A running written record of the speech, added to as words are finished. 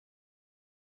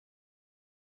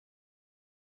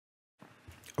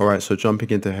Alright, so jumping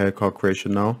into haircut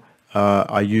creation now.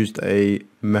 I used a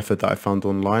method that I found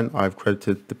online. I've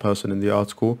credited the person in the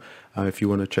article if you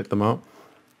want to check them out.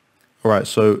 Alright,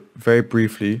 so very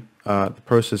briefly, the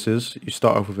process is you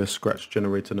start off with a scratch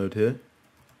generator node here.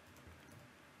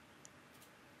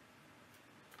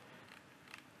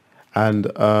 And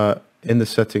in the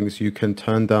settings, you can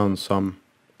turn down some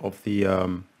of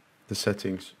the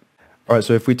settings. Alright,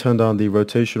 so if we turn down the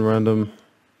rotation random,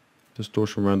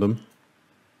 distortion random,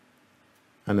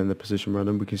 and then the position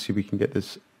random, we can see we can get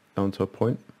this down to a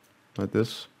point like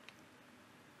this.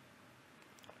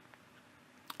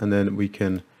 And then we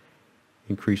can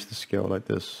increase the scale like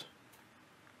this.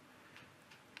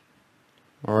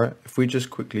 Alright, if we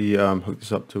just quickly hook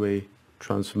this up to a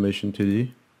transformation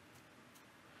 2D,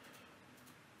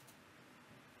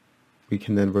 we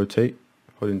can then rotate,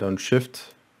 holding down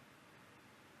shift,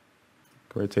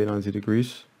 rotate 90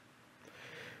 degrees.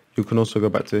 You can also go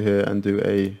back to here and do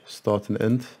a start and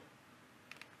end,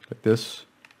 like this.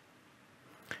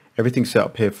 Everything's set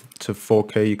up here to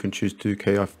 4K, you can choose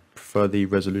 2K, I prefer the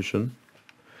resolution.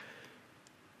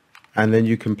 And then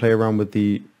you can play around with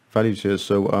the values here,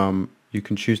 so you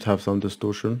can choose to have some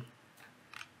distortion,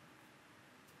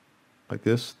 like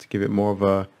this, to give it more of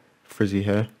a frizzy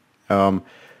hair. And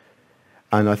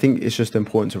I think it's just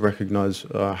important to recognize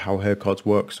how haircuts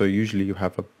work. So usually you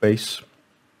have a base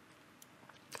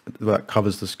that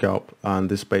covers the scalp, and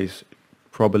this base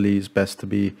probably is best to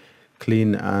be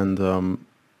clean and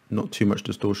not too much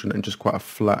distortion and just quite a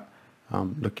flat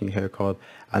looking hair card,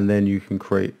 and then you can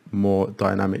create more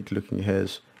dynamic looking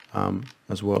hairs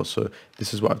as well. So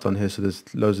this is what I've done here. So there's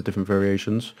loads of different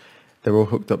variations. They're all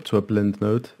hooked up to a blend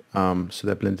node, so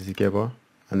they're blended together,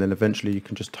 and then eventually you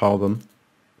can just tile them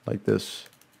like this.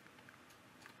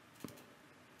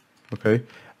 Okay.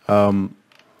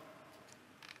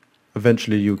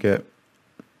 Eventually you'll get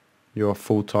your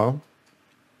full tile,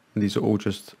 and these are all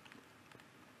just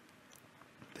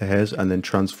the hairs and then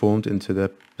transformed into their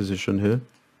position here.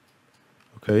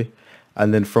 Okay,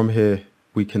 and then from here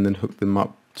we can then hook them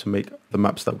up to make the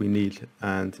maps that we need,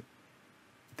 and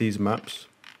these maps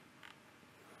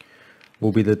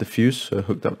will be the diffuse, so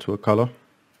hooked up to a color,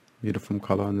 uniform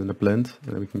color, and then a blend,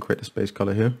 and then we can create the space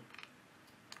color here,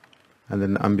 and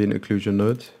then ambient occlusion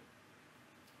node,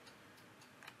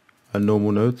 a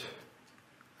normal node,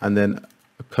 and then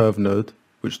a curve node,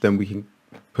 which then we can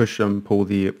push and pull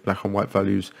the black and white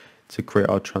values to create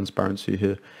our transparency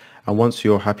here. And once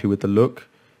you're happy with the look,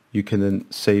 you can then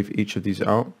save each of these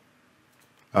out.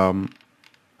 And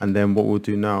then what we'll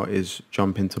do now is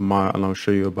jump into Maya, and I'll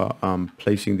show you about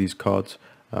placing these cards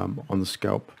on the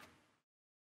scalp.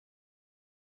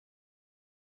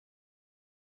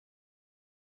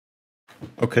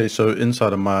 Okay, so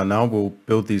inside of Maya now, we'll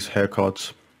build these hair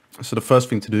cards. So the first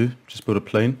thing to do, just build a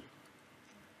plane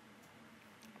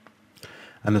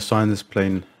and assign this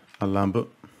plane a Lambert.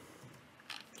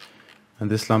 And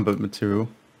this Lambert material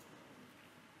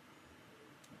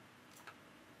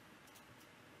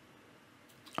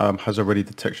has already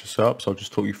the texture set up, so I'll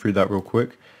just talk you through that real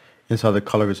quick. Inside the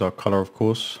color is our color, of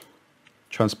course.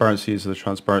 Transparency is the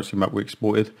transparency map we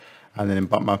exported, and then in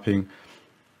butt mapping,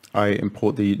 I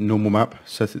import the normal map,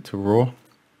 set it to raw,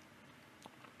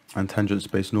 and tangent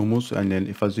space normals, and then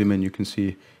if I zoom in, you can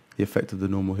see the effect of the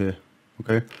normal here.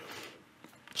 Okay,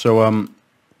 so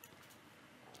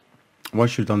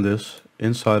once you've done this,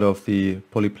 inside of the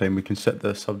polyplane, we can set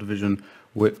the subdivision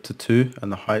width to 2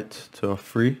 and the height to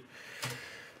 3.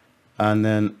 And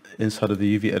then inside of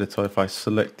the UV editor, if I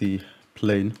select the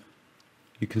plane,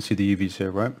 you can see the UVs here,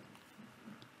 right?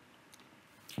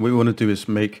 What we want to do is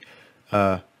make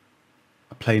a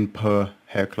plane per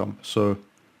hair clump. So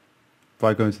if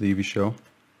I go into the UV shell,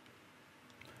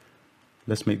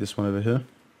 let's make this one over here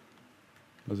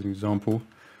as an example.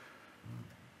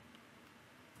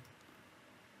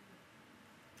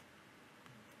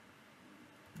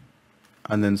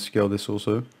 And then scale this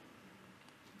also.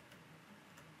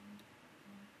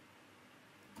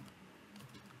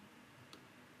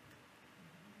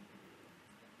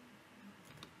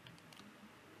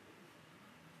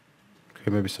 Okay,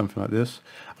 maybe something like this.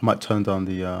 I might turn down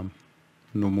the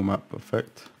normal map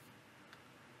effect.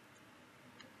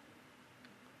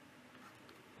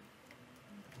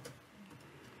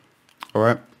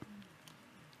 Alright.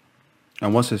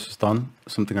 And once this is done,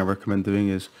 something I recommend doing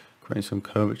is creating some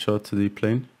curvature to the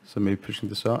plane. So maybe pushing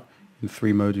this out. In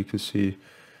 3 mode you can see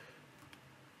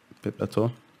a bit better.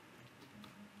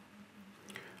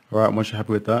 Alright, once you're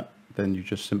happy with that, then you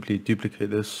just simply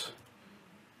duplicate this,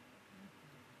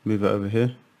 move it over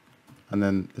here, and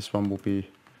then this one will be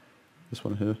this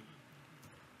one here.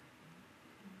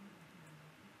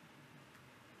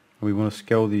 we want to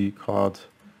scale the card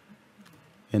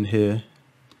in here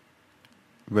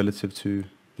relative to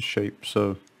the shape,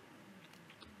 so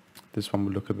this one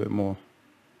will look a bit more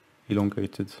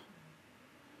elongated,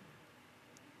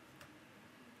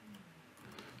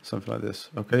 something like this.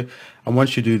 Okay, and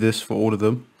once you do this for all of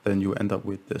them, then you end up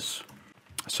with this.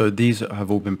 So these have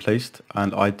all been placed,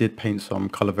 and I did paint some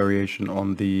color variation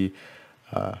on the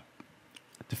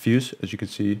diffuse. As you can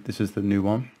see, this is the new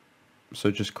one,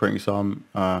 so just creating some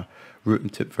root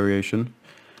and tip variation.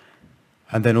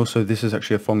 And then also this is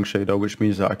actually a Fong shader, which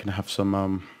means that I can have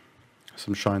some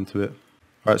shine to it.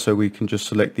 Alright, so we can just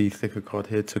select the thicker card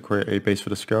here to create a base for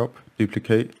the scalp,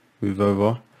 duplicate, move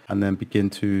over, and then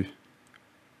begin to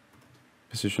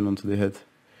position onto the head.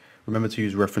 Remember to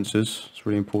use references, it's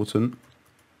really important.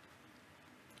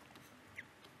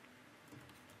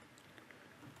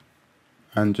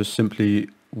 And just simply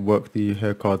work the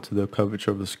hair card to the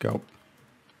curvature of the scalp.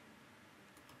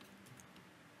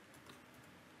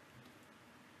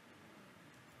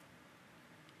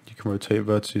 You can rotate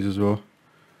vertices as well.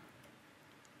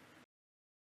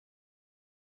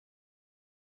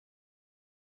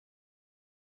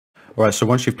 Alright, so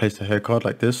once you've placed a hair card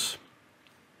like this,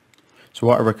 so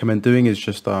what I recommend doing is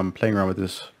just playing around with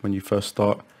this when you first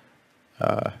start.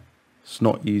 It's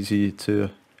not easy to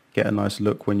get a nice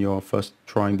look when you're first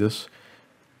trying this,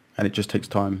 and it just takes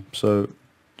time. So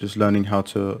just learning how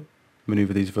to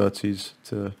maneuver these vertices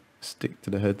to stick to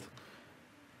the head.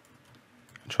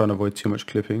 Try and avoid too much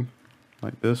clipping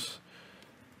like this.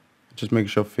 Just make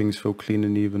sure things feel clean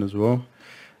and even as well.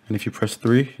 And if you press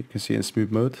 3, you can see it in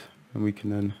smooth mode, and we can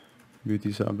then move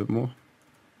these out a bit more.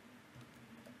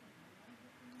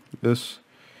 Like this.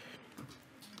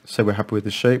 Say we're happy with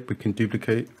the shape, we can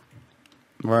duplicate,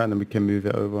 right, and then we can move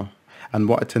it over. And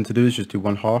what I tend to do is just do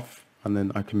 1/2, and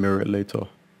then I can mirror it later.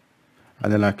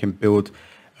 And then I can build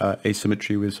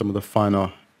asymmetry with some of the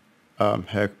finer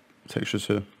hair textures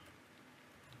here.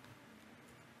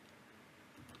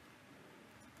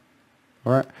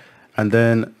 Alright, and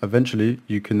then eventually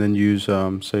you can then use,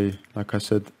 say, like I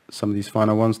said, some of these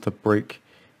finer ones to break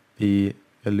the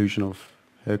illusion of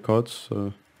hair cards.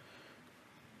 So,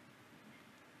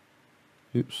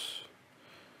 oops.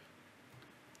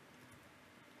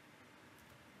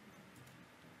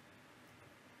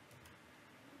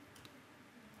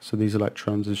 So these are like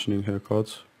transitioning hair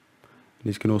cards.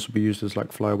 These can also be used as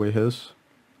like flyaway hairs.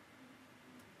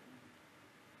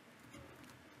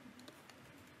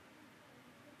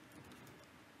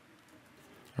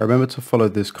 I remember to follow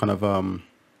this kind of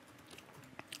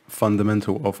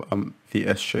fundamental of the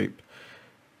S shape.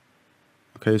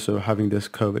 Okay, so having this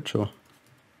curvature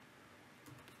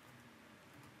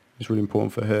is really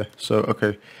important for hair. So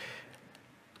okay,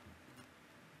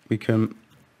 we can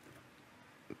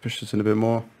push this in a bit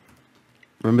more.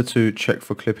 Remember to check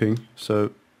for clipping.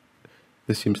 So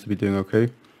this seems to be doing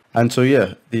okay. And so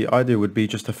yeah, the idea would be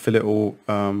just to fill it all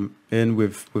in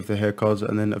with the hair cards,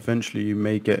 and then eventually you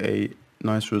may get a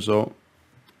nice result.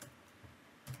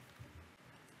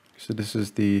 So this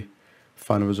is the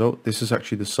final result. This is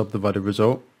actually the subdivided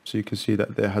result. So you can see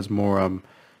that there has more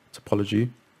topology.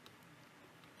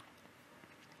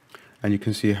 And you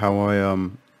can see how I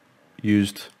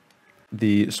used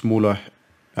the smaller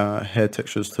hair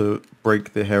textures to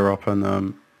break the hair up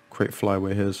and create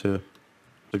flyaway hairs here.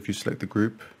 So if you select the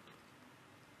group,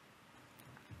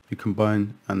 you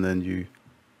combine, and then you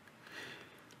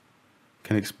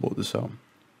can export this out.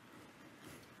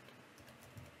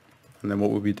 And then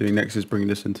what we'll be doing next is bringing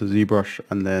this into ZBrush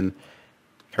and then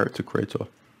Character Creator.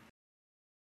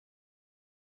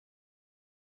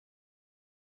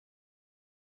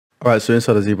 Alright, so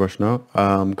inside of ZBrush now,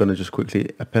 I'm going to just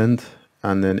quickly append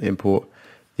and then import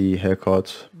the hair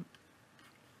cards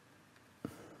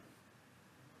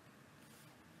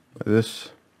like this.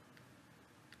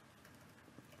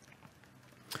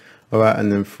 Alright,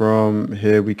 and then from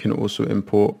here we can also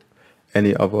import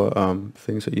any other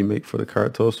things that you make for the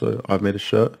character. So I've made a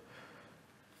shirt.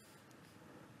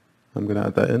 I'm going to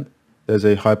add that in. There's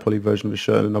a high poly version of a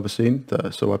shirt in another scene,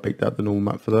 so I picked out the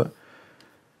normal map for that.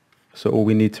 So all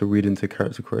we need to read into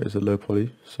Character Creator is a low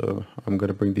poly. So I'm going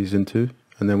to bring these into,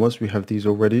 and then once we have these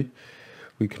all ready,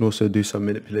 we can also do some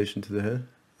manipulation to the hair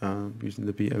using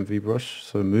the beat and ZBrush.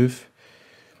 So move,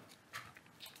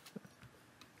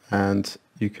 and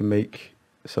you can make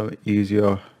some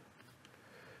easier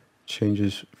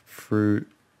changes through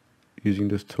using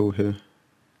this tool here.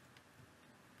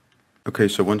 Okay,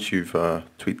 so once you've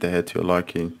tweaked the hair to your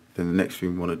liking, then the next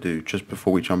thing we want to do, just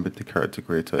before we jump into Character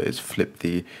Creator, is flip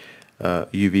the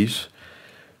UVs.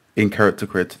 in Character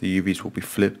Creator, the UVs will be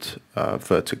flipped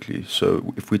vertically.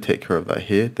 So if we take care of that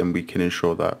here, then we can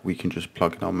ensure that we can just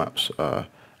plug in our maps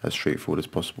as straightforward as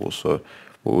possible. So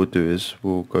what we'll do is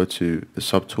we'll go to the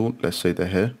subtool, let's say they're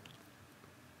here,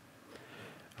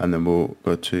 and then we'll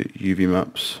go to UV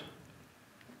maps,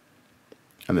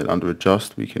 and then under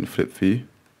adjust we can flip view.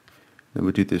 Then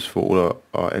we'll do this for all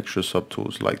our extra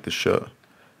subtools like the shirt,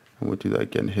 and we'll do that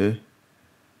again here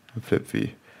and flip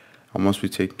view. And once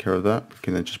we've taken care of that, we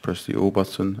can then just press the all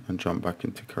button and jump back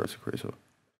into Character Creator.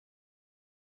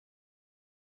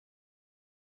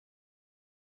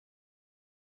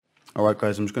 Alright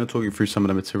guys, I'm just going to talk you through some of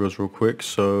the materials real quick.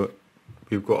 So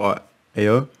we've got our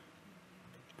AO,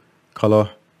 color,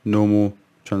 normal,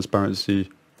 transparency,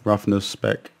 roughness,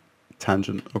 spec,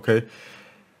 tangent. Okay,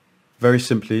 very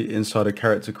simply inside a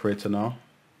Character Creator now,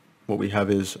 what we have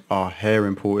is our hair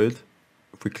imported.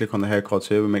 If we click on the hair cards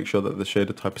here, we make sure that the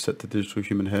shader type is set to digital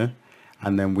human hair,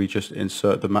 and then we just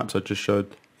insert the maps I just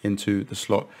showed into the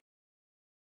slot.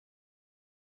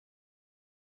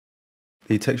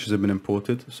 The textures have been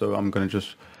imported, so I'm going to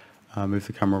just move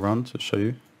the camera around to show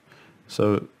you.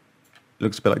 So it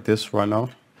looks a bit like this right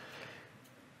now.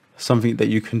 Something that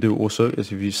you can do also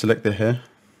is if you select the hair,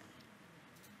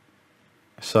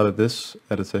 side of this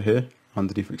editor here,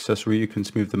 underneath accessory, you can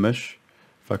smooth the mesh.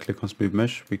 If I click on smooth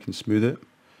mesh, we can smooth it.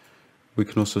 We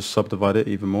can also subdivide it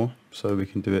even more, so we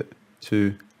can do it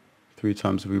 2, 3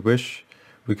 times if we wish.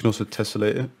 We can also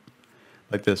tessellate it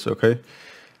like this, okay?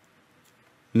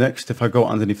 Next, if I go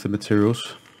underneath the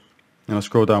materials and I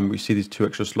scroll down, we see these 2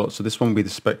 extra slots. So this one will be the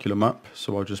specular map,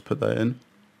 so I'll just put that in.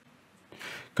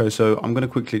 Okay, so I'm going to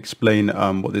quickly explain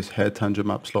what this hair tangent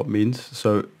map slot means.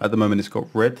 So at the moment it's got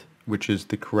red, which is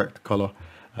the correct color.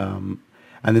 And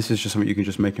this is just something you can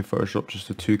just make in Photoshop, just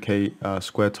a 2K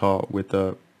square tile with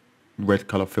the red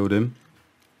color filled in.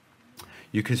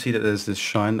 You can see that there's this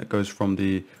shine that goes from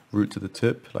the root to the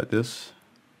tip like this.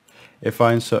 If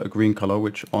I insert a green color,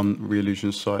 which on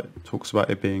Reallusion's site talks about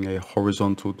it being a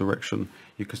horizontal direction,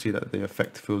 you can see that the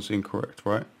effect feels incorrect,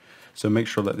 right? So make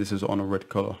sure that this is on a red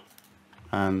color,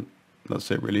 and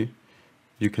that's it really.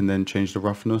 You can then change the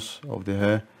roughness of the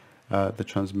hair, the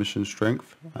transmission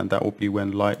strength, and that will be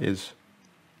when light is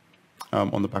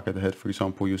on the back of the head. For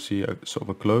example, you'll see a sort of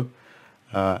a glow,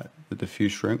 the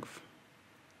diffuse strength,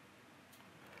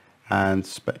 and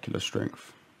specular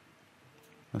strength,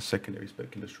 a secondary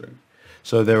specular strength.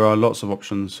 So there are lots of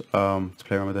options to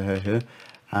play around with the hair here,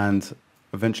 and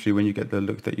eventually when you get the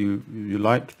look that you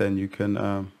like, then you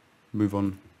can move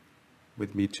on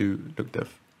with me to look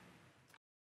depth.